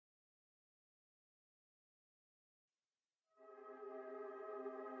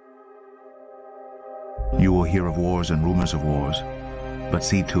You will hear of wars and rumors of wars, but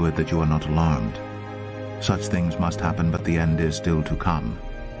see to it that you are not alarmed. Such things must happen, but the end is still to come.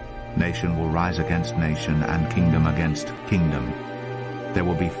 Nation will rise against nation, and kingdom against kingdom. There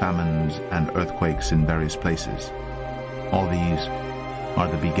will be famines and earthquakes in various places. All these are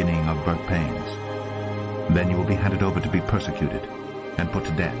the beginning of birth pains. Then you will be handed over to be persecuted and put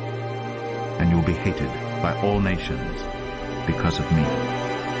to death, and you will be hated by all nations because of me.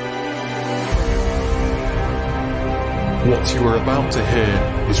 What you are about to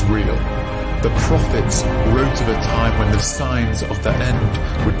hear is real. The prophets wrote of a time when the signs of the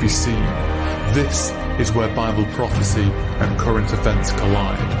end would be seen. This is where Bible prophecy and current events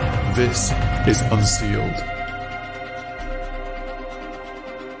collide. This is Unsealed.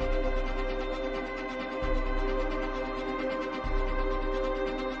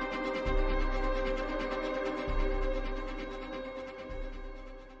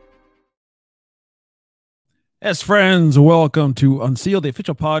 Yes, friends, welcome to Unsealed, the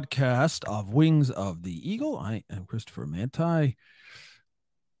official podcast of Wings of the Eagle. I am Christopher Manti,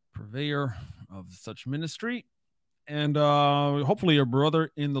 purveyor of such ministry, and hopefully a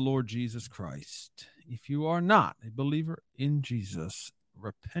brother in the Lord Jesus Christ. If you are not a believer in Jesus,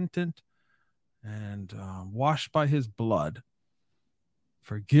 repentant and washed by his blood,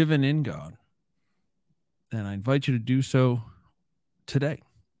 forgiven in God, then I invite you to do so today.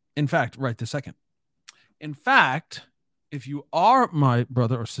 In fact, right this second. In fact, if you are my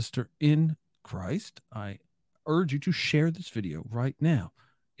brother or sister in Christ, I urge you to share this video right now.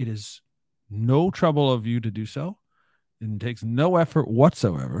 It is no trouble of you to do so. It takes no effort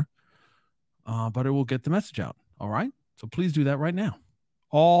whatsoever, but it will get the message out. All right? So please do that right now.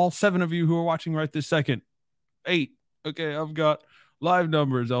 All 7 of you who are watching right this second. 8. Okay, I've got live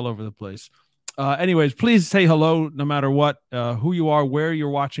numbers all over the place. Anyways, please say hello no matter what, who you are, where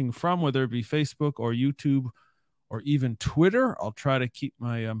you're watching from, whether it be Facebook or YouTube or even Twitter. I'll try to keep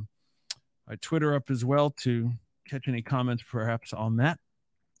my my Twitter up as well to catch any comments perhaps on that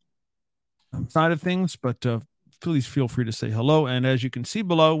side of things. But please feel free to say hello. And as you can see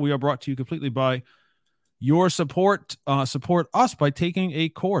below, we are brought to you completely by your support. Support us by taking a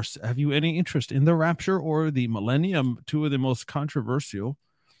course. Have you any interest in the rapture or the millennium? 2 of the most controversial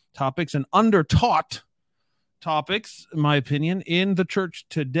topics and undertaught topics, in my opinion, in the church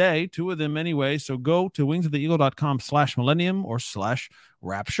today. 2 of them anyway. So go to wingsoftheeagle.com/millennium or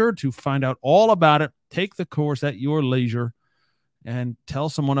 /rapture to find out all about it. Take the course at your leisure and tell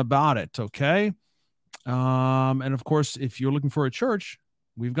someone about it. Okay. And of course, if you're looking for a church,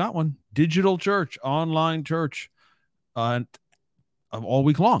 we've got one. Digital church, online church, all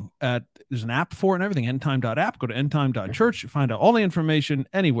week long. There's an app for it and everything, endtime.app. Go to endtime.church. Find out all the information.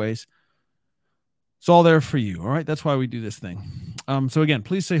 Anyways, it's all there for you. All right. That's why we do this thing. So again,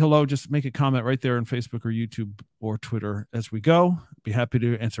 please say hello. Just make a comment right there on Facebook or YouTube or Twitter as we go. Be happy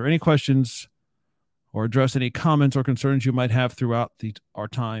to answer any questions or address any comments or concerns you might have throughout our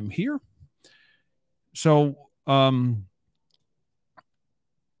time here. So, by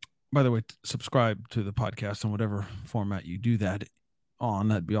the way, subscribe to the podcast in whatever format you do that on.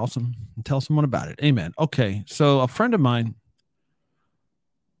 That'd be awesome. And tell someone about it. Amen. Okay. So a friend of mine,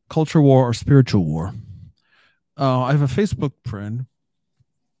 culture war or spiritual war. I have a Facebook friend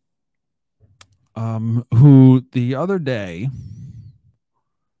who the other day,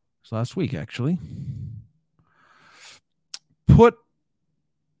 last week actually, put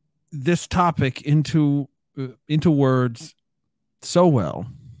this topic into words so well,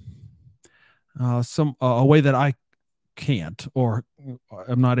 a way that I can't, or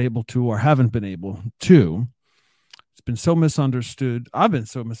I'm not able to, or haven't been able to. It's been so misunderstood. I've been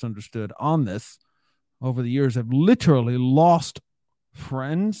so misunderstood on this over the years. I've literally lost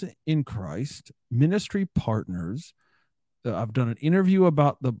friends in Christ, ministry partners. I've done an interview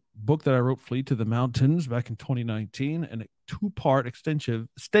about the book that I wrote, Flee to the Mountains, back in 2019, and a 2-part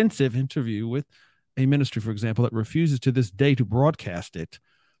extensive interview with a ministry, for example, that refuses to this day to broadcast it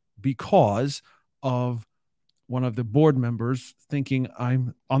because of one of the board members thinking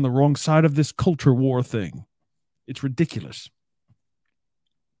I'm on the wrong side of this culture war thing. It's ridiculous.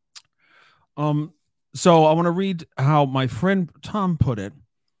 So I want to read how my friend Tom put it,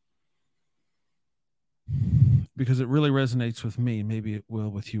 because it really resonates with me. Maybe it will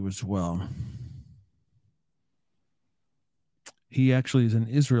with you as well. He actually is in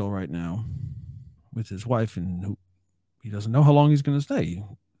Israel right now with his wife, and he doesn't know how long he's going to stay,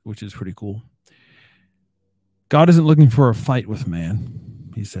 which is pretty cool. God isn't looking for a fight with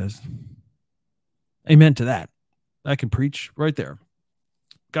man, he says. Amen to that. I can preach right there.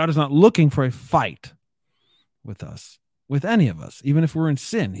 God is not looking for a fight with us, with any of us, even if we're in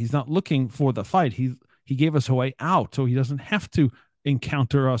sin. He's not looking for the fight. He He gave us a way out, so he doesn't have to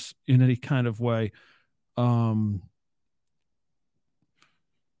encounter us in any kind of way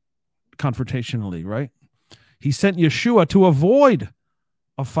confrontationally, right? He sent Yeshua to avoid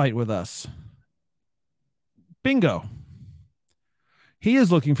a fight with us. Bingo. He is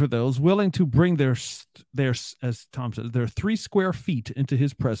looking for those willing to bring their, as Tom says, their 3 square feet into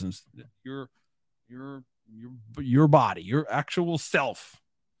his presence. Your body, your actual self,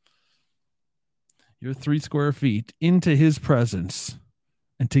 your 3 square feet into his presence,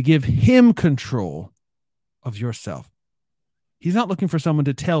 and to give him control of yourself. He's not looking for someone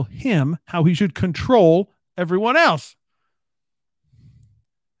to tell him how he should control everyone else.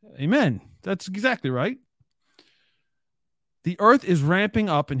 Amen. That's exactly right. The earth is ramping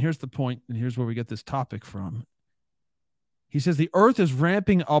up, and here's the point, and here's where we get this topic from. He says the earth is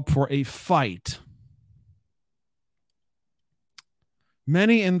ramping up for a fight.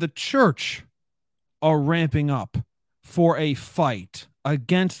 Many in the church are ramping up for a fight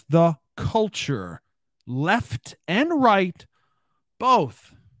against the culture, left and right,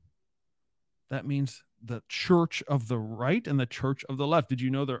 both. That means the church of the right and the church of the left. Did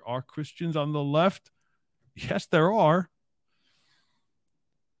you know there are Christians on the left? Yes, there are.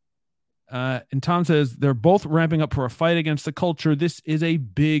 And Tom says they're both ramping up for a fight against the culture. This is a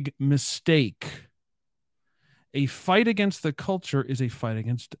big mistake. A fight against the culture is a fight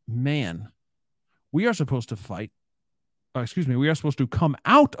against man. We are supposed to fight. We are supposed to come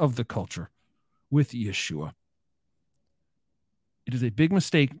out of the culture with Yeshua. It is a big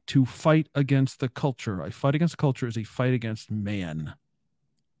mistake to fight against the culture. A fight against the culture is a fight against man.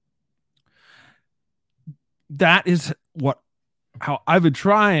 That is how I've been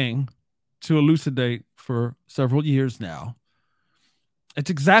trying to elucidate for several years now. It's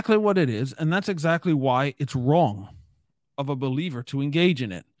exactly what it is, and that's exactly why it's wrong of a believer to engage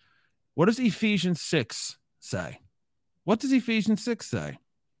in it. What does Ephesians 6 say? What does Ephesians 6 say?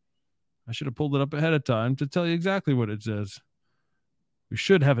 I should have pulled it up ahead of time to tell you exactly what it says. We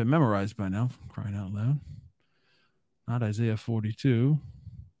should have it memorized by now, crying out loud. Not Isaiah 42.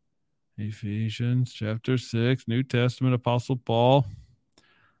 Ephesians chapter 6, New Testament, Apostle Paul.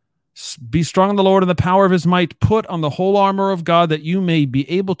 Be strong in the Lord and the power of his might. Put on the whole armor of God that you may be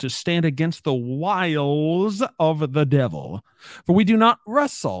able to stand against the wiles of the devil. For we do not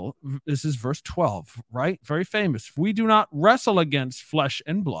wrestle. This is verse 12, right? Very famous. We do not wrestle against flesh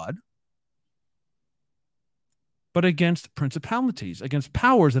and blood, but against principalities, against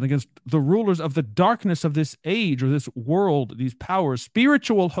powers, and against the rulers of the darkness of this age or this world, these powers,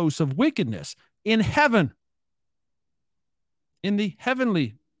 spiritual hosts of wickedness in heaven, in the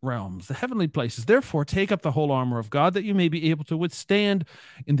heavenly realms, the heavenly places. Therefore, take up the whole armor of God that you may be able to withstand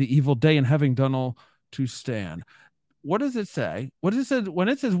in the evil day, and having done all, to stand. What does it say? What does it say when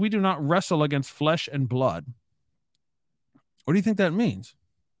it says we do not wrestle against flesh and blood? What do you think that means?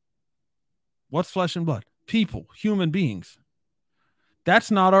 What's flesh and blood? People, human beings. That's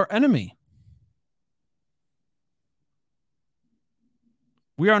not our enemy.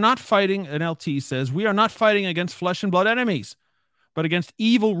 We are not fighting, NLT says, we are not fighting against flesh and blood enemies, but against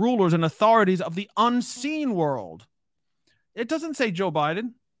evil rulers and authorities of the unseen world. It doesn't say Joe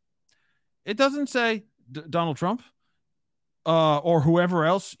Biden. It doesn't say Donald Trump or whoever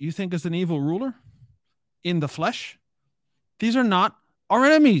else you think is an evil ruler in the flesh. These are not our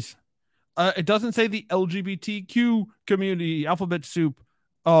enemies. It doesn't say the LGBTQ community, alphabet soup,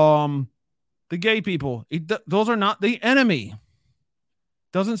 the gay people. Those are not the enemy.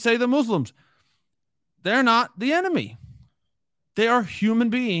 Doesn't say the Muslims. They're not the enemy. They are human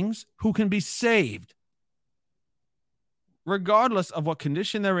beings who can be saved. Regardless of what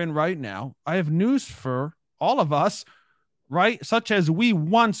condition they're in right now, I have news for all of us, right? Such as we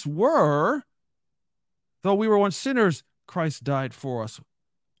once were, though we were once sinners, Christ died for us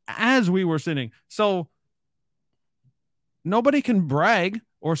as we were sinning. So nobody can brag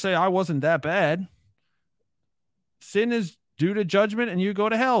or say, I wasn't that bad. Sin is due to judgment and you go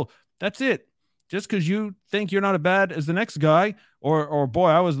to hell. That's it. Just because you think you're not as bad as the next guy, or boy,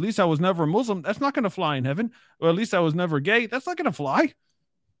 at least I was never a Muslim, that's not going to fly in heaven. Or at least I was never gay. That's not going to fly.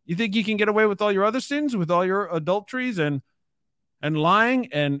 You think you can get away with all your other sins, with all your adulteries and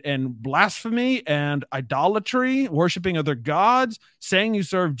lying and blasphemy and idolatry, worshiping other gods, saying you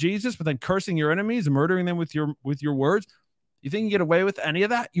serve Jesus, but then cursing your enemies and murdering them with your words? You think you can get away with any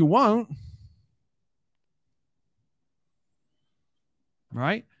of that? You won't.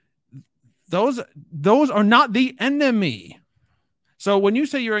 Right? Those are not the enemy. So when you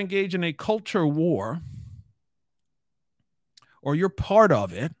say you're engaged in a culture war, or you're part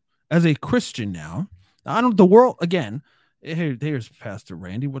of it as a Christian now, the world, again, here's Pastor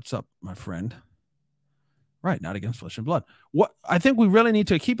Randy. What's up, my friend? Right, not against flesh and blood. What I think we really need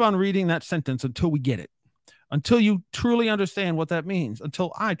to keep on reading that sentence until we get it, until you truly understand what that means,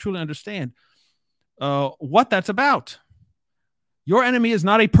 until I truly understand what that's about. Your enemy is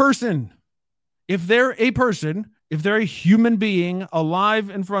not a person. If they're a person, if they're a human being alive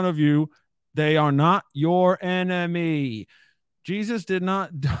in front of you, they are not your enemy. Jesus did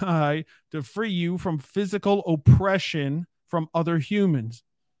not die to free you from physical oppression from other humans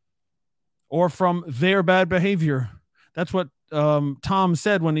or from their bad behavior. That's what Tom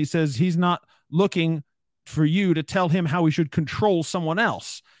said when he says he's not looking for you to tell him how he should control someone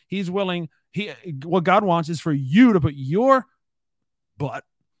else. He's willing. What God wants is for you to put your butt,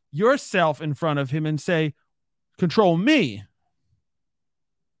 yourself in front of him and say, control me,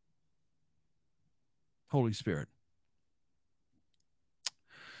 Holy Spirit.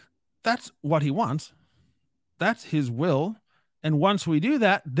 That's what he wants. That's his will. And once we do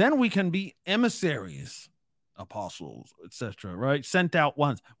that, then we can be emissaries, apostles, etc., right? Sent out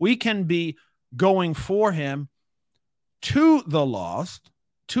ones. We can be going for him to the lost,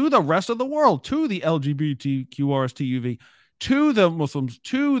 to the rest of the world, to the LGBTQRSTUV, to the Muslims,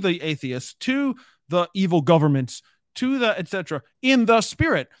 to the atheists, to the evil governments, to the etc., in the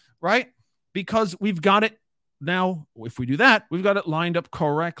Spirit, right? Because we've got it now. If we do that, we've got it lined up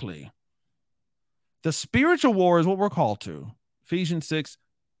correctly. The spiritual war is what we're called to. Ephesians 6,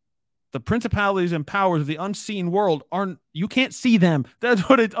 the principalities and powers of the unseen world you can't see them. That's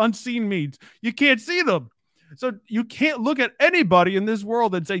what unseen means. You can't see them. So you can't look at anybody in this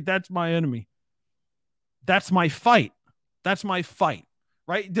world and say, that's my enemy. That's my fight. That's my fight,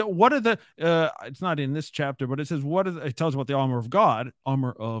 right? What are the, it's not in this chapter, but it says, it tells about the armor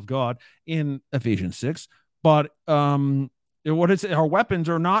of God in Ephesians 6. But what is it? Our weapons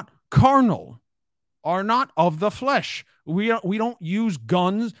are not carnal, are not of the flesh. We don't use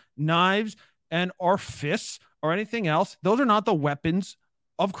guns, knives, and our fists or anything else. Those are not the weapons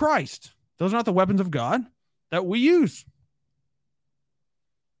of Christ. Those are not the weapons of God that we use.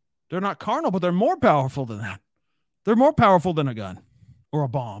 They're not carnal, but they're more powerful than that. They're more powerful than a gun or a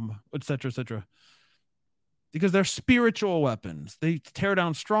bomb, etc., etc. Because they're spiritual weapons. They tear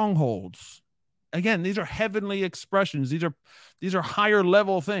down strongholds. Again, these are heavenly expressions. These are higher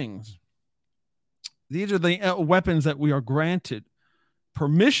level things. These are the weapons that we are granted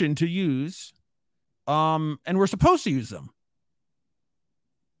permission to use, and we're supposed to use them.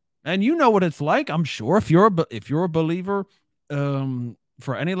 And you know what it's like, I'm sure. If you're a believer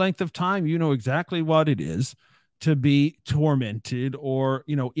for any length of time, you know exactly what it is to be tormented or,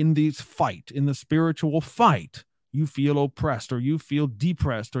 in the spiritual fight. You feel oppressed or you feel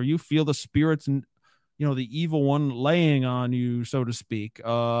depressed or you feel the spirits and, the evil one laying on you, so to speak.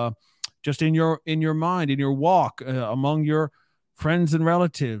 Just in your mind, in your walk, among your friends and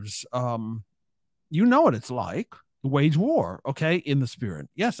relatives, you know what it's like to wage war, okay, in the spirit.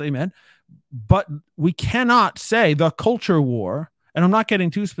 Yes, amen. But we cannot say the culture war, and I'm not getting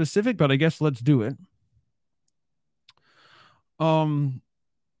too specific, but I guess let's do it.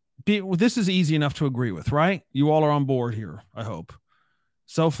 This is easy enough to agree with, right? You all are on board here, I hope.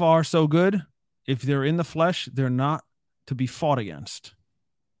 So far, so good. If they're in the flesh, they're not to be fought against.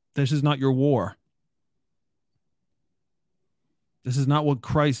 This is not your war. This is not what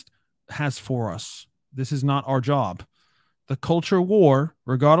Christ has for us. This is not our job. The culture war,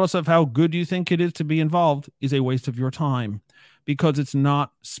 regardless of how good you think it is to be involved, is a waste of your time because it's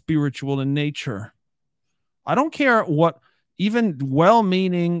not spiritual in nature. I don't care what even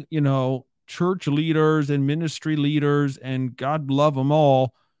well-meaning, church leaders and ministry leaders, and God love them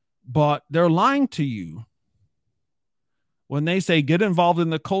all, but they're lying to you. When they say get involved in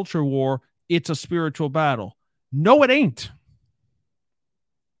the culture war, it's a spiritual battle. No, it ain't.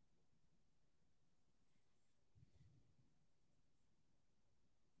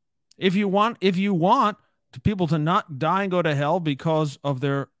 If you want people to not die and go to hell because of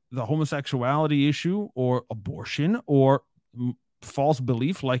the homosexuality issue or abortion or false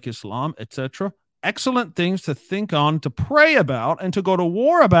belief like Islam, etc., excellent things to think on, to pray about, and to go to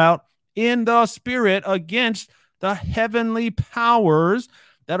war about in the spirit against the heavenly powers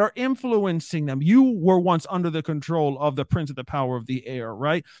that are influencing them. You were once under the control of the prince of the power of the air,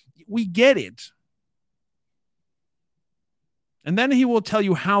 right? We get it. And then he will tell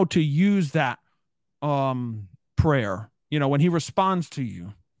you how to use that prayer, when he responds to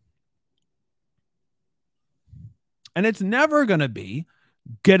you. And it's never going to be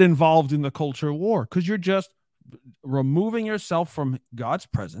get involved in the culture war, because you're just removing yourself from God's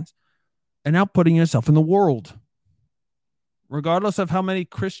presence and now putting yourself in the world, regardless of how many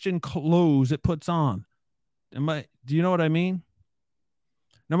Christian clothes it puts on. Do you know what I mean?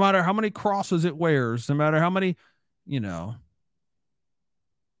 no matter how many crosses it wears, no matter how many,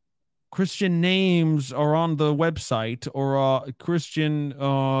 Christian names are on the website, or Christian,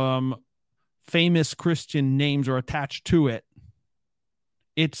 famous Christian names are attached to it,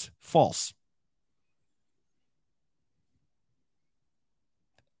 it's false.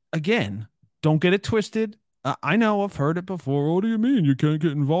 Again, don't get it twisted. I know I've heard it before. What do you mean you can't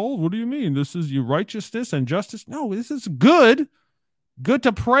get involved? What do you mean? This is your righteousness and justice? No, this is good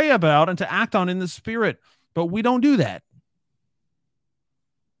to pray about and to act on in the spirit, but we don't do that.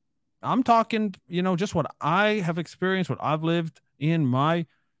 I'm talking, just what I have experienced, what I've lived in my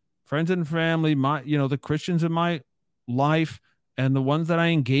friends and family, the Christians in my life and the ones that I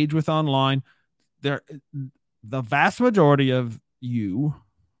engage with online. The vast majority of you,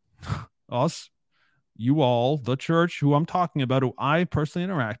 us, you all, the church who I'm talking about, who I personally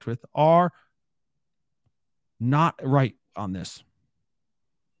interact with, are not right on this.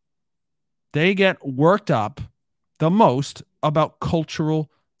 They get worked up the most about cultural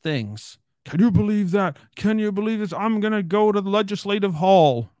things. Can you believe that? Can you believe this? I'm going to go to the legislative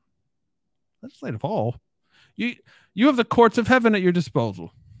hall. Legislative hall? You have the courts of heaven at your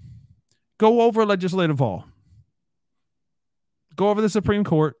disposal. Go over legislative hall. Go over the Supreme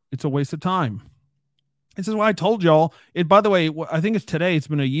Court. It's a waste of time. This is why I told y'all. By the way, I think it's today. It's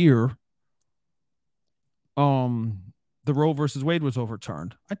been a year. The Roe versus Wade was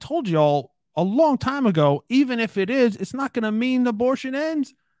overturned. I told y'all a long time ago, even if it is, it's not going to mean abortion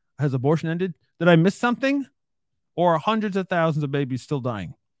ends. Has abortion ended? Did I miss something? Or are hundreds of thousands of babies still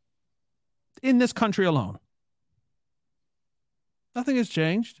dying in this country alone? Nothing has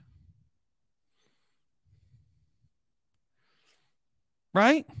changed.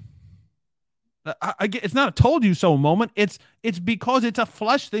 Right? I get, it's not a told you so moment. It's because it's a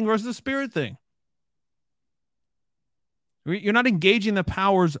flesh thing versus a spirit thing. You're not engaging the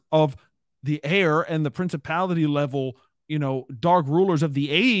powers of the air and the principality level, dark rulers of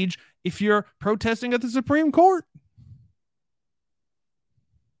the age if you're protesting at the Supreme Court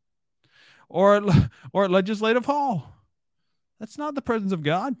or at legislative hall. That's not the presence of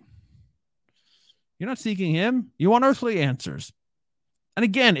God. You're not seeking him. You want earthly answers. And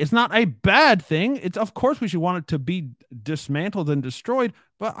again, it's not a bad thing. It's, of course, we should want it to be dismantled and destroyed.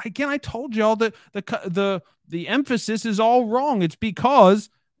 But again, I told y'all that the emphasis is all wrong. It's because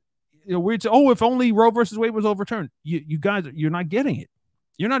if only Roe versus Wade was overturned. You guys, you're not getting it.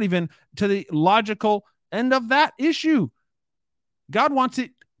 You're not even to the logical end of that issue. God wants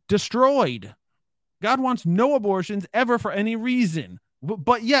it destroyed. God wants no abortions ever for any reason.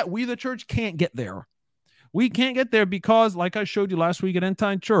 But yet we, the church, can't get there. We can't get there because, like I showed you last week at End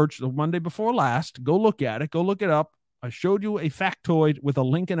Time Church, the Monday before last, go look at it. Go look it up. I showed you a factoid with a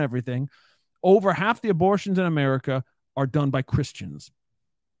link and everything. Over half the abortions in America are done by Christians.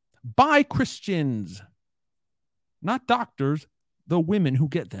 By Christians. Not doctors. The women who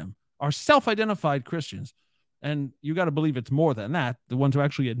get them are self-identified Christians. And you got to believe it's more than that. The ones who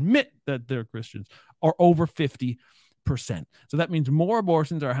actually admit that they're Christians are over 50%. So that means more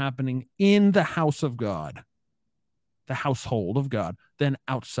abortions are happening in the house of God, the household of God, than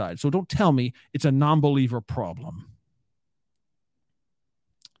outside. So don't tell me it's a non-believer problem.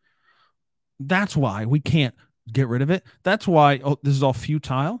 That's why we can't get rid of it. That's why this is all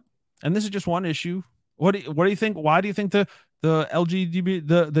futile. And this is just one issue. What do you think? Why do you think the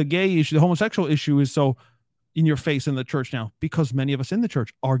LGBT, the gay issue, the homosexual issue is so in your face in the church now? Because many of us in the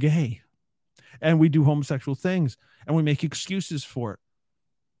church are gay. And we do homosexual things. And we make excuses for it.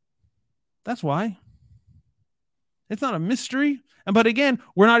 That's why. It's not a mystery. But again,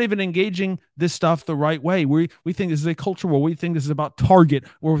 we're not even engaging this stuff the right way. We think this is a culture war. We think this is about Target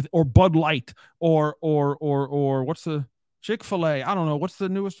or Bud Light or what's the Chick-fil-A? I don't know. What's the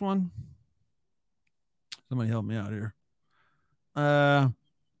newest one? Somebody help me out here.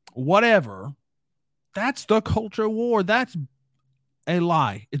 Whatever. That's the culture war. That's a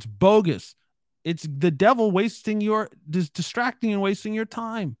lie. It's bogus. It's the devil distracting and wasting your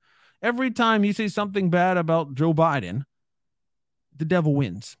time. Every time you say something bad about Joe Biden, the devil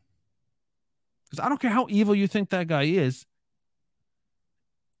wins. Because I don't care how evil you think that guy is.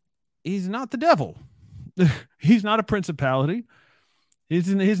 He's not the devil. He's not a principality.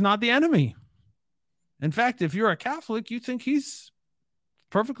 He's not the enemy. In fact, if you're a Catholic, you think he's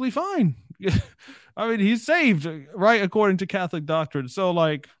perfectly fine. I mean, he's saved, right, according to Catholic doctrine. So,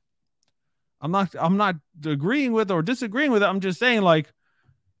 like, I'm not agreeing with or disagreeing with it. I'm just saying, like,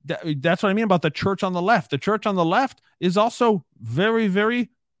 that's what I mean about the church on the left. The church on the left is also very,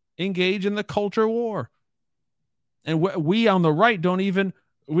 very engaged in the culture war. And we on the right don't even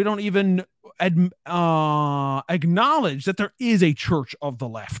acknowledge that there is a church of the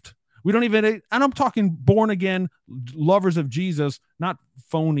left. We don't even, and I'm talking born again lovers of Jesus, not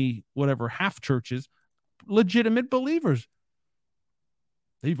phony, whatever, half churches, legitimate believers.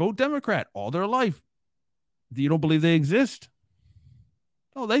 They vote Democrat all their life. You don't believe they exist?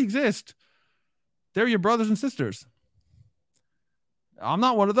 Oh, they exist. They're your brothers and sisters. I'm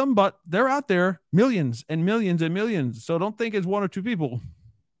not one of them, but they're out there, millions and millions and millions. So don't think it's one or two people.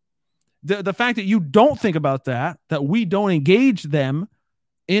 The fact that you don't think about that we don't engage them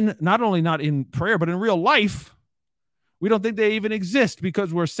in not only not in prayer, but in real life, we don't think they even exist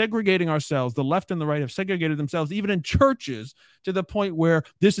because we're segregating ourselves. The left and the right have segregated themselves, even in churches, to the point where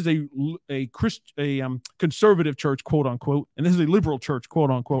this is a conservative church, quote unquote, and this is a liberal church,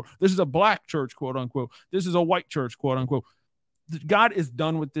 quote unquote. This is a black church, quote unquote. This is a white church, quote unquote. God is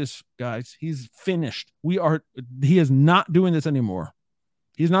done with this, guys. He's finished. He is not doing this anymore.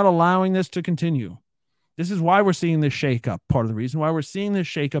 He's not allowing this to continue. This is why we're seeing this shakeup. Part of the reason why we're seeing this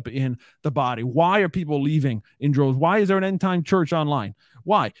shakeup in the body. Why are people leaving in droves? Why is there an end time church online?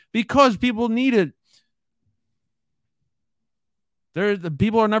 Why? Because people need it. The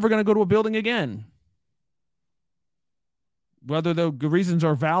people are never going to go to a building again. Whether the reasons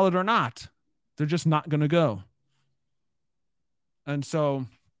are valid or not, they're just not going to go. And so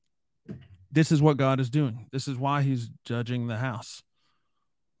this is what God is doing. This is why he's judging the house.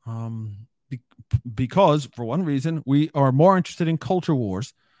 Because for one reason, we are more interested in culture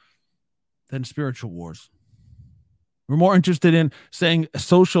wars than spiritual wars. We're more interested in saying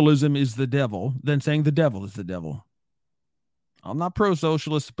socialism is the devil than saying the devil is the devil. I'm not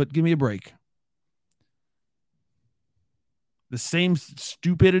pro-socialist, but give me a break. The same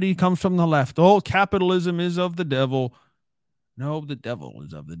stupidity comes from the left. Oh, capitalism is of the devil. No, the devil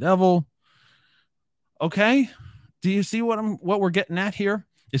is of the devil. Okay. Do you see what we're getting at here?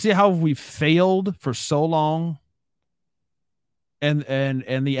 You see how we failed for so long? And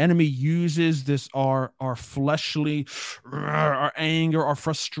the enemy uses this, our fleshly, our anger, our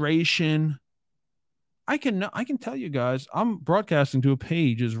frustration. I can tell you guys, I'm broadcasting to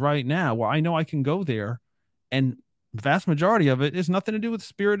pages right now where I know I can go there, and vast majority of it is nothing to do with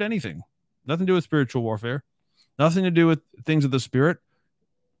spirit, anything. Nothing to do with spiritual warfare. Nothing to do with things of the spirit.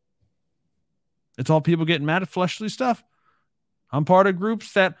 It's all people getting mad at fleshly stuff. I'm part of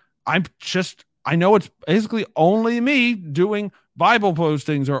groups that I know it's basically only me doing Bible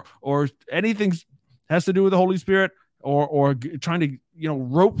postings or anything has to do with the Holy Spirit or trying to,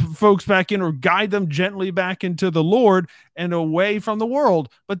 rope folks back in or guide them gently back into the Lord and away from the world.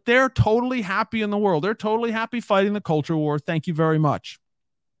 But they're totally happy in the world. They're totally happy fighting the culture war. Thank you very much.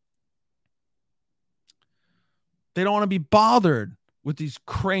 They don't want to be bothered with these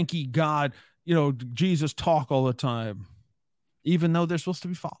cranky God, Jesus talk all the time. Even though they're supposed to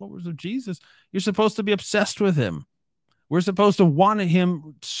be followers of Jesus, you're supposed to be obsessed with him. We're supposed to want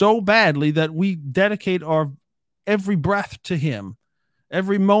him so badly that we dedicate our every breath to him,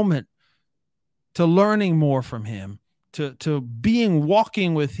 every moment to learning more from him, to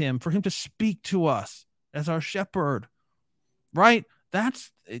walking with him, for him to speak to us as our shepherd, right?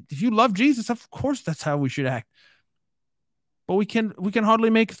 If you love Jesus, of course, that's how we should act. But we can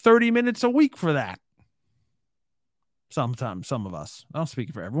hardly make 30 minutes a week for that. Sometimes, some of us. I don't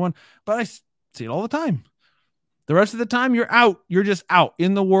speak for everyone, but I see it all the time. The rest of the time, you're out. You're just out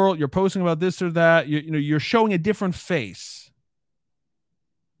in the world. You're posting about this or that. You're showing a different face.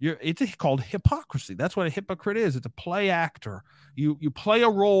 It's called hypocrisy. That's what a hypocrite is. It's a play actor. You play a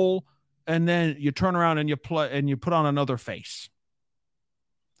role, and then you turn around and you put on another face.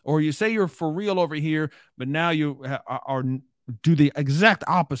 Or you say you're for real over here, but now you do the exact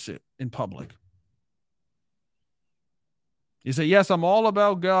opposite in public. You say, yes, I'm all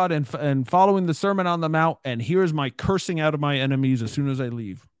about God and following the Sermon on the Mount, and here's my cursing out of my enemies as soon as I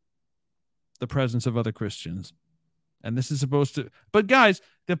leave the presence of other Christians. And this is supposed to... But guys,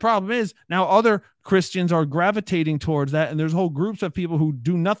 the problem is now other Christians are gravitating towards that, and there's whole groups of people who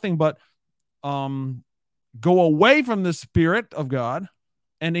do nothing but go away from the Spirit of God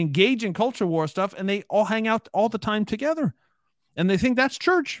and engage in culture war stuff, and they all hang out all the time together. And they think that's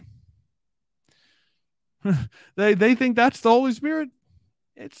church. They think that's the Holy Spirit.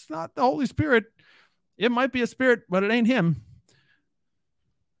 It's not the Holy Spirit. It might be a spirit, but it ain't him.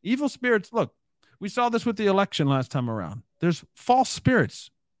 Evil spirits. Look, we saw this with the election last time around. There's false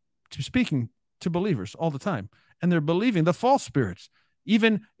spirits speaking to believers all the time, and they're believing the false spirits.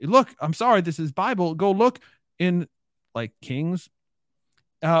 Even look, I'm sorry, this is Bible. Go look in like Kings,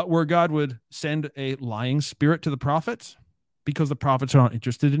 where God would send a lying spirit to the prophets because the prophets are not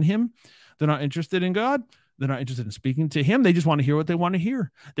interested in him. They're not interested in God. They're not interested in speaking to him. They just want to hear what they want to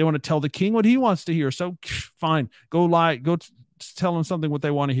hear. They want to tell the king what he wants to hear. So fine, go lie, go tell them something what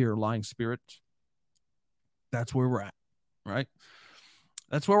they want to hear, lying spirit. That's where we're at, right?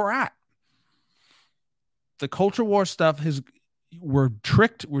 That's where we're at. The culture war stuff we're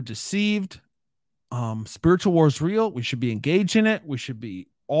tricked, we're deceived. Spiritual war is real. We should be engaged in it. We should be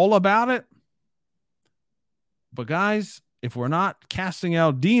all about it. But guys, if we're not casting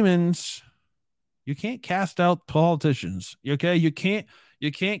out demons, you can't cast out politicians. Okay? You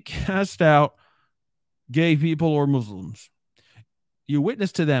can't cast out gay people or Muslims. You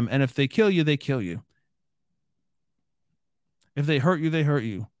witness to them, and if they kill you, they kill you. If they hurt you, they hurt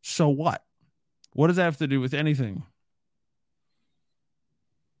you. So what? What does that have to do with anything?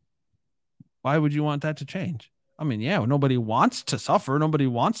 Why would you want that to change? I mean, yeah, nobody wants to suffer. Nobody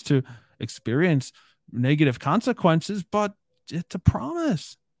wants to experience negative consequences, but it's a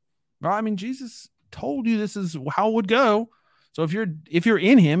promise. Right? I mean, Jesus told you this is how it would go. So if you're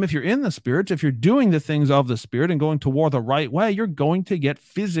in him, if you're in the spirit, if you're doing the things of the spirit and going to war the right way, you're going to get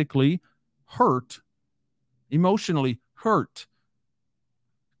physically hurt, emotionally hurt.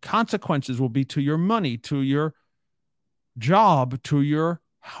 Consequences will be to your money, to your job, to your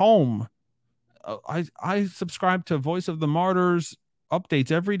home. I subscribe to Voice of the Martyrs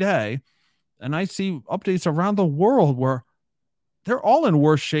updates every day, and I see updates around the world where they're all in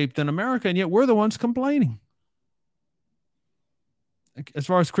worse shape than America, and yet we're the ones complaining. As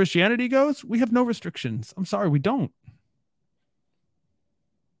far as Christianity goes, we have no restrictions. I'm sorry, we don't.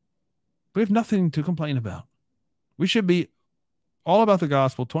 We have nothing to complain about. We should be all about the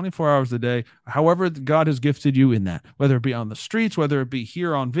gospel 24 hours a day, however God has gifted you in that, whether it be on the streets, whether it be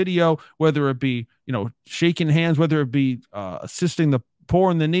here on video, whether it be, shaking hands, whether it be assisting the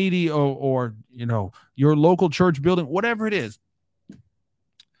poor and the needy or your local church building, whatever it is.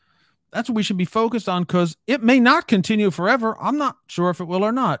 That's what we should be focused on, because it may not continue forever. I'm not sure if it will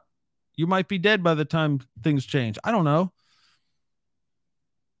or not. You might be dead by the time things change. I don't know.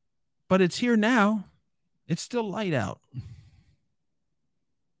 But it's here now. It's still light out.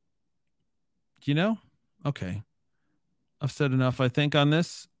 Okay. I've said enough, I think, on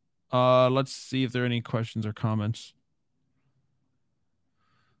this. Let's see if there are any questions or comments.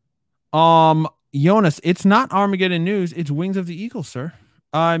 Jonas, it's not Armageddon News. It's Wings of the Eagle, sir.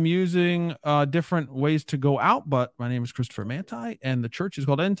 I'm using different ways to go out, but my name is Christopher Manti, and the church is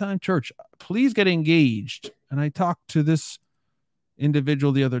called End Time Church. Please get engaged. And I talked to this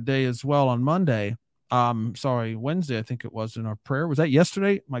individual the other day as well on Monday. Wednesday, I think it was, in our prayer. Was that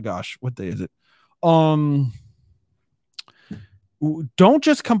yesterday? My gosh, what day is it? Don't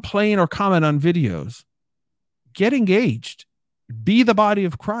just complain or comment on videos. Get engaged. Be the body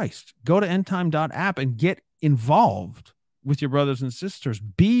of Christ. Go to endtime.app and get involved with your brothers and sisters.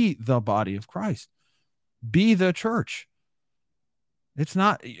 Be the body of Christ. Be the church. It's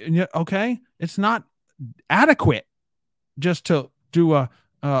not, okay? It's not adequate just to do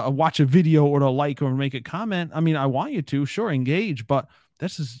watch a video or to like or make a comment. I mean, I want you to, sure, engage, but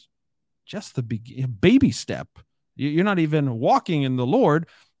this is just the baby step. You're not even walking in the Lord.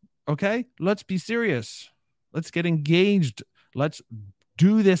 Okay, let's be serious. Let's get engaged. Let's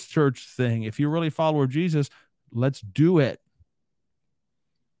do this church thing. If you're really a follower of Jesus, let's do it.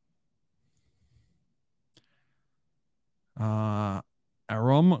 Aram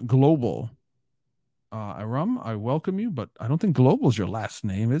Global. Aram, I welcome you, but I don't think Global is your last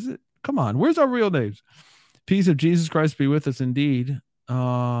name, is it? Come on, where's our real names? Peace of Jesus Christ be with us indeed.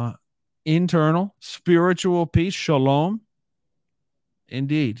 Internal, spiritual peace, shalom.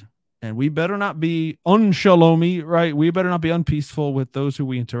 Indeed. And we better not be unshalomy, right? We better not be unpeaceful with those who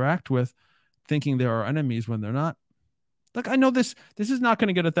we interact with, thinking they're our enemies when they're not. Look, I know this is not going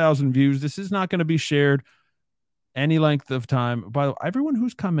to get 1,000 views. This is not going to be shared any length of time. By the way, everyone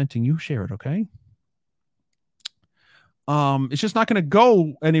who's commenting, you share it, okay? It's just not going to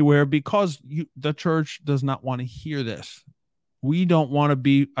go anywhere because the church does not want to hear this. We don't want to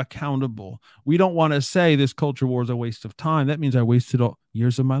be accountable. We don't want to say this culture war is a waste of time. That means I wasted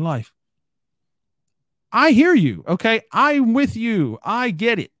years of my life. I hear you, okay? I'm with you. I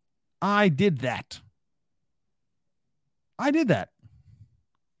get it. I did that. And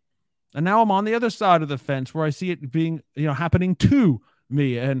now I'm on the other side of the fence where I see it being, happening to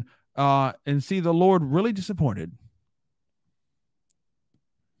me and see the Lord really disappointed.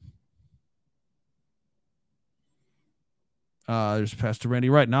 There's Pastor Randy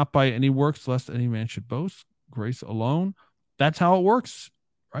Wright. Not by any works, lest any man should boast. Grace alone. That's how it works,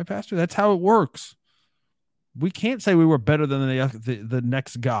 right, Pastor? That's how it works. We can't say we were better than the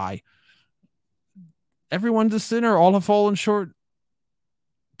next guy. Everyone's a sinner. All have fallen short.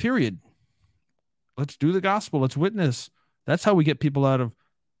 Period. Let's do the gospel. Let's witness. That's how we get people out of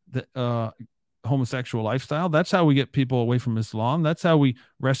the homosexual lifestyle. That's how we get people away from Islam. That's how we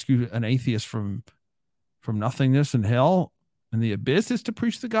rescue an atheist from nothingness and hell and the abyss, is to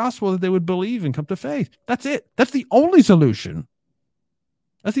preach the gospel, that they would believe and come to faith. That's it. That's the only solution.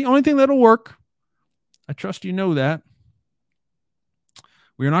 That's the only thing that'll work. I trust you know that.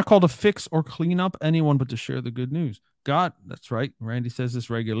 We are not called to fix or clean up anyone, but to share the good news. God, that's right. Randy says this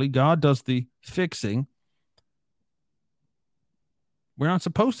regularly. God does the fixing. We're not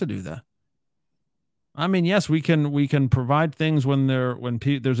supposed to do that. I mean, yes, we can provide things when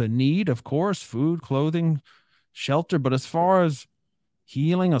there's a need, of course, food, clothing, shelter. But as far as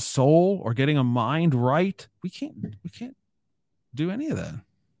healing a soul or getting a mind right, we can't do any of that.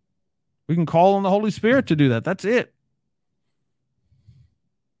 We can call on the Holy Spirit to do that. That's it.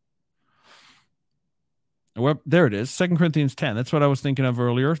 Well, there it is, 2 Corinthians 10. That's what I was thinking of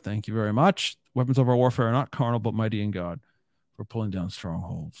earlier. Thank you very much. Weapons of our warfare are not carnal, but mighty in God for pulling down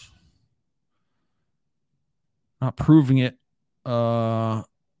strongholds. Not proving it according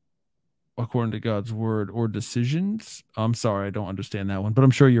to God's word or decisions. I'm sorry, I don't understand that one, but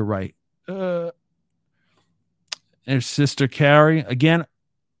I'm sure you're right. There's Sister Carrie. Again,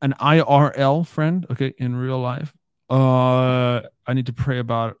 an IRL friend, okay, in real life. I need to pray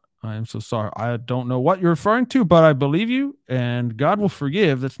about it. I am so sorry. I don't know what you're referring to, but I believe you, and God will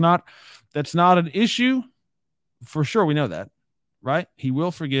forgive. That's not an issue. For sure, we know that, right? He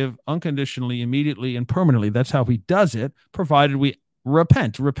will forgive unconditionally, immediately, and permanently. That's how he does it, provided we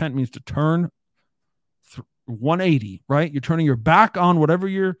repent. Repent means to turn 180, right? You're turning your back on whatever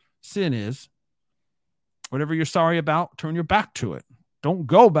your sin is, whatever you're sorry about, turn your back to it. Don't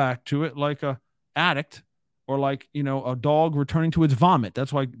go back to it like a addict or like, a dog returning to its vomit.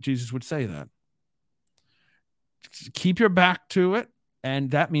 That's why Jesus would say that. Keep your back to it,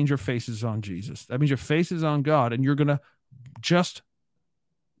 and that means your face is on Jesus. That means your face is on God, and you're going to just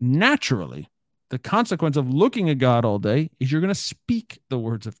naturally, the consequence of looking at God all day is you're going to speak the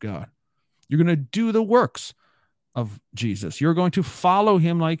words of God. You're going to do the works of Jesus. You're going to follow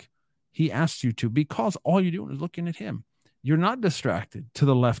him like he asked you to, because all you're doing is looking at him. You're not distracted to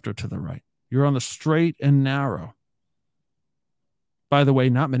the left or to the right. You're on the straight and narrow. By the way,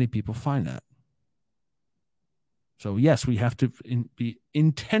 not many people find that. So yes, we have to be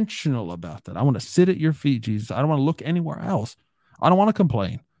intentional about that. I want to sit at your feet, Jesus. I don't want to look anywhere else. I don't want to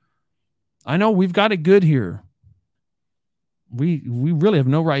complain. I know we've got it good here. We really have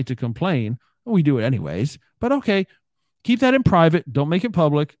no right to complain. We do it anyways. But okay, keep that in private. Don't make it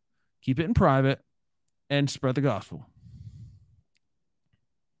public. Keep it in private and spread the gospel.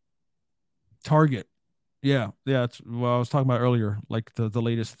 Target. Yeah. It's what I was talking about earlier, like the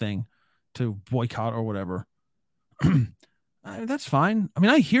latest thing to boycott or whatever. That's fine. I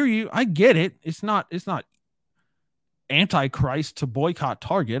mean, I hear you. I get it. It's not antichrist to boycott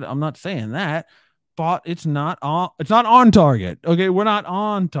Target. I'm not saying that, but it's not on Target. Okay, we're not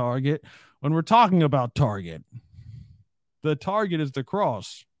on Target when we're talking about Target. The target is the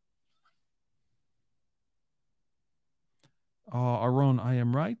cross. Aaron, I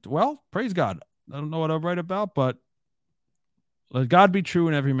am right. Well, praise God. I don't know what I'm right about, but let God be true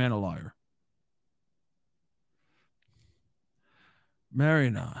and every man a liar.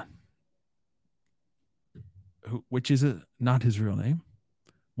 Marinon, which is not his real name.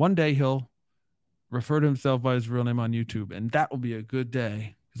 One day he'll refer to himself by his real name on YouTube, and that will be a good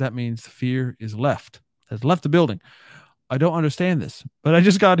day, because that means fear has left the building. I don't understand this, but I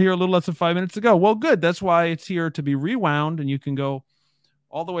just got here a little less than 5 minutes ago. Well, good. That's why it's here to be rewound, and you can go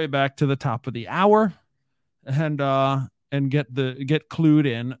all the way back to the top of the hour and get clued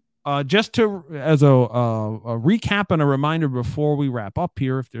in. Just to as a recap and a reminder before we wrap up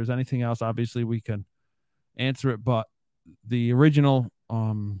here, if there's anything else, obviously we can answer it. But the original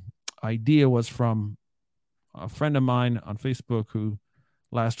idea was from a friend of mine on Facebook who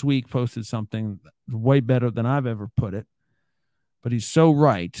last week posted something way better than I've ever put it. But he's so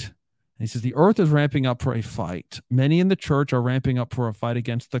right. He says, the earth is ramping up for a fight. Many in the church are ramping up for a fight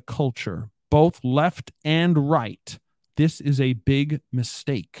against the culture, both left and right. This is a big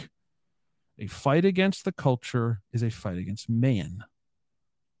mistake. A fight against the culture is a fight against man.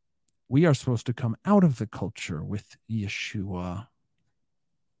 We are supposed to come out of the culture with Yeshua.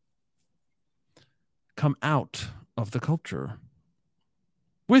 Come out of the culture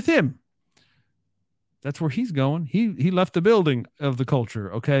with him. That's where he's going. He left the building of the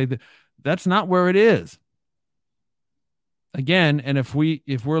culture. Okay. That's not where it is. Again, and if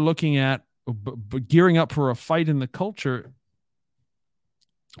we're looking at gearing up for a fight in the culture,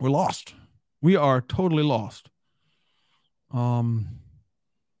 we're lost. We are totally lost.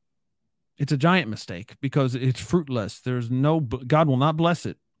 It's a giant mistake because it's fruitless. God will not bless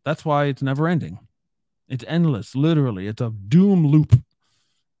it. That's why it's never ending. It's endless, literally. It's a doom loop.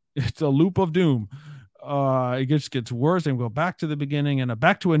 It's a loop of doom. It just gets worse and go back to the beginning and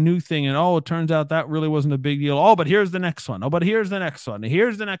back to a new thing. And it turns out that really wasn't a big deal. Oh, but here's the next one. Oh, but here's the next one.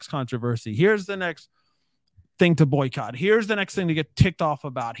 Here's the next controversy. Here's the next thing to boycott. Here's the next thing to get ticked off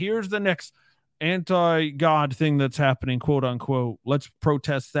about. Here's the next anti-God thing that's happening, quote unquote. Let's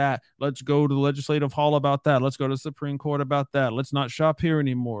protest that. Let's go to the legislative hall about that. Let's go to the Supreme Court about that. Let's not shop here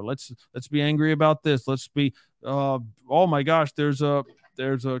anymore. Let's be angry about this. Let's be, oh my gosh, there's a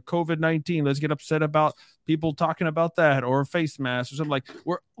COVID-19. Let's get upset about people talking about that, or face masks or something. Like,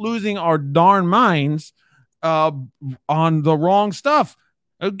 we're losing our darn minds on the wrong stuff.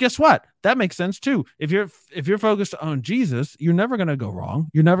 Guess what? That makes sense too. If you're focused on Jesus, you're never going to go wrong.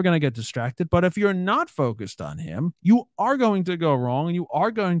 You're never going to get distracted. But if you're not focused on him, you are going to go wrong, and you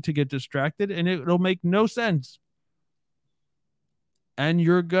are going to get distracted, and it'll make no sense. And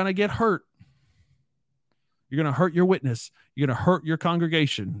you're going to get hurt. You're going to hurt your witness. You're going to hurt your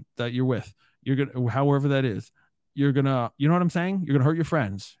congregation that you're with. You're going to, however that is, you're going to, you know what I'm saying? You're going to hurt your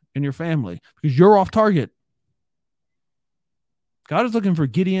friends and your family because you're off target. God is looking for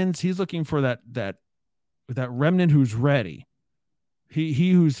Gideons. He's looking for that remnant who's ready.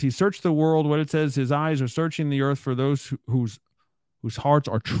 He searched the world. What it says, his eyes are searching the earth for those whose hearts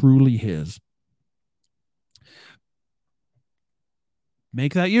are truly his.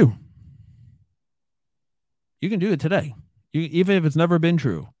 Make that you. You can do it today, even if it's never been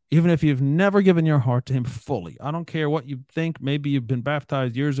true, even if you've never given your heart to him fully. I don't care what you think. Maybe you've been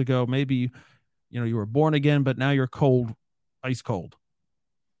baptized years ago. Maybe you were born again, but now you're cold, ice cold.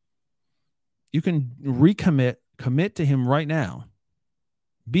 You can commit to him right now.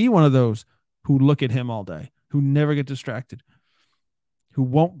 Be one of those who look at him all day, who never get distracted, who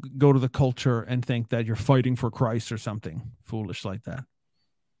won't go to the culture and think that you're fighting for Christ or something foolish like that.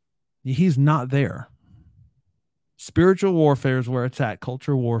 He's not there. Spiritual warfare is where it's at.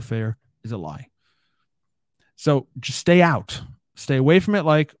 Culture warfare is a lie. So just stay out. Stay away from it.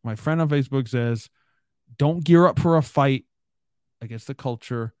 Like my friend on Facebook says, don't gear up for a fight against the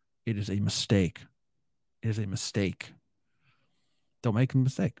culture. It is a mistake. It is a mistake. Don't make a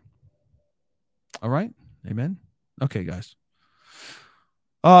mistake. All right? Amen? Okay, guys.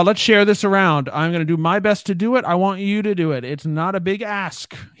 Let's share this around. I'm going to do my best to do it. I want you to do it. It's not a big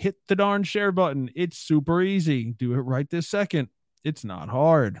ask. Hit the darn share button. It's super easy. Do it right this second. It's not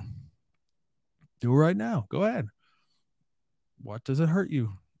hard. Do it right now. Go ahead. What does it hurt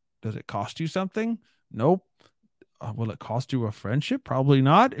you? Does it cost you something? Nope. Will it cost you a friendship? Probably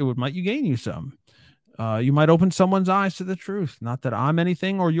not. It might gain you some. You might open someone's eyes to the truth. Not that I'm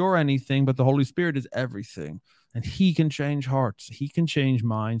anything or you're anything, but the Holy Spirit is everything. And he can change hearts. He can change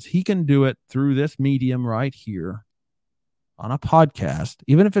minds. He can do it through this medium right here on a podcast.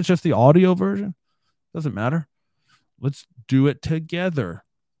 Even if it's just the audio version, doesn't matter. Let's do it together.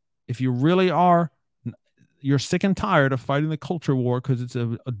 If you really are, you're sick and tired of fighting the culture war because it's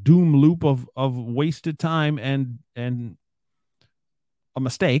a doom loop of wasted time and a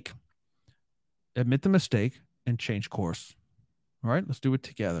mistake, admit the mistake and change course. All right, let's do it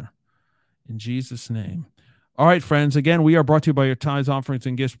together. In Jesus' name. All right, friends. Again, we are brought to you by your tithes, offerings,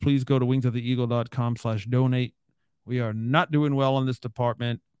 and gifts. Please go to wingsoftheeagle.com/donate. We are not doing well in this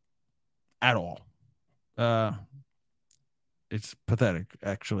department at all. It's pathetic,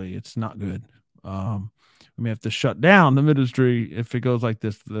 actually. It's not good. We may have to shut down the ministry if it goes like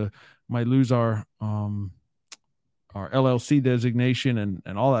this. Might lose our LLC designation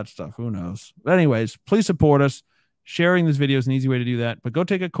and all that stuff. Who knows? But anyways, please support us. Sharing this video is an easy way to do that. But go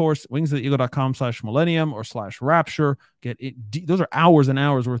take a course, wingsoftheeagle.com/millennium or /rapture. Get it. Those are hours and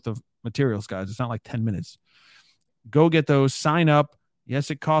hours worth of materials, guys. It's not like 10 minutes. Go get those. Sign up.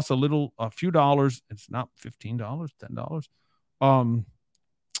 Yes, it costs a few dollars. It's not $15, $10.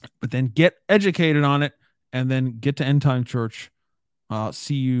 But then get educated on it and then get to End Time Church.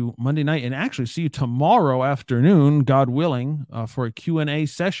 See you Monday night and actually see you tomorrow afternoon, God willing, for a Q&A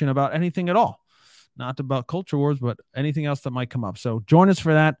session about anything at all. Not about culture wars, but anything else that might come up. So join us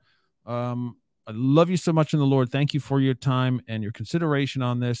for that. I love you so much in the Lord. Thank you for your time and your consideration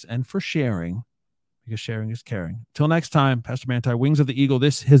on this and for sharing, because sharing is caring. Till next time, Pastor Manti, Wings of the Eagle,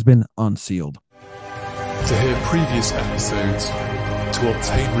 this has been Unsealed. To hear previous episodes, to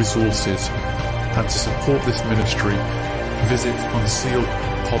obtain resources, and to support this ministry, visit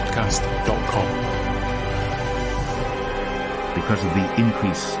unsealedpodcast.com. Because of the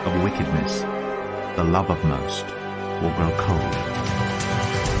increase of wickedness, the love of most will grow cold.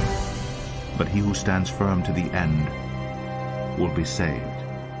 But he who stands firm to the end will be saved.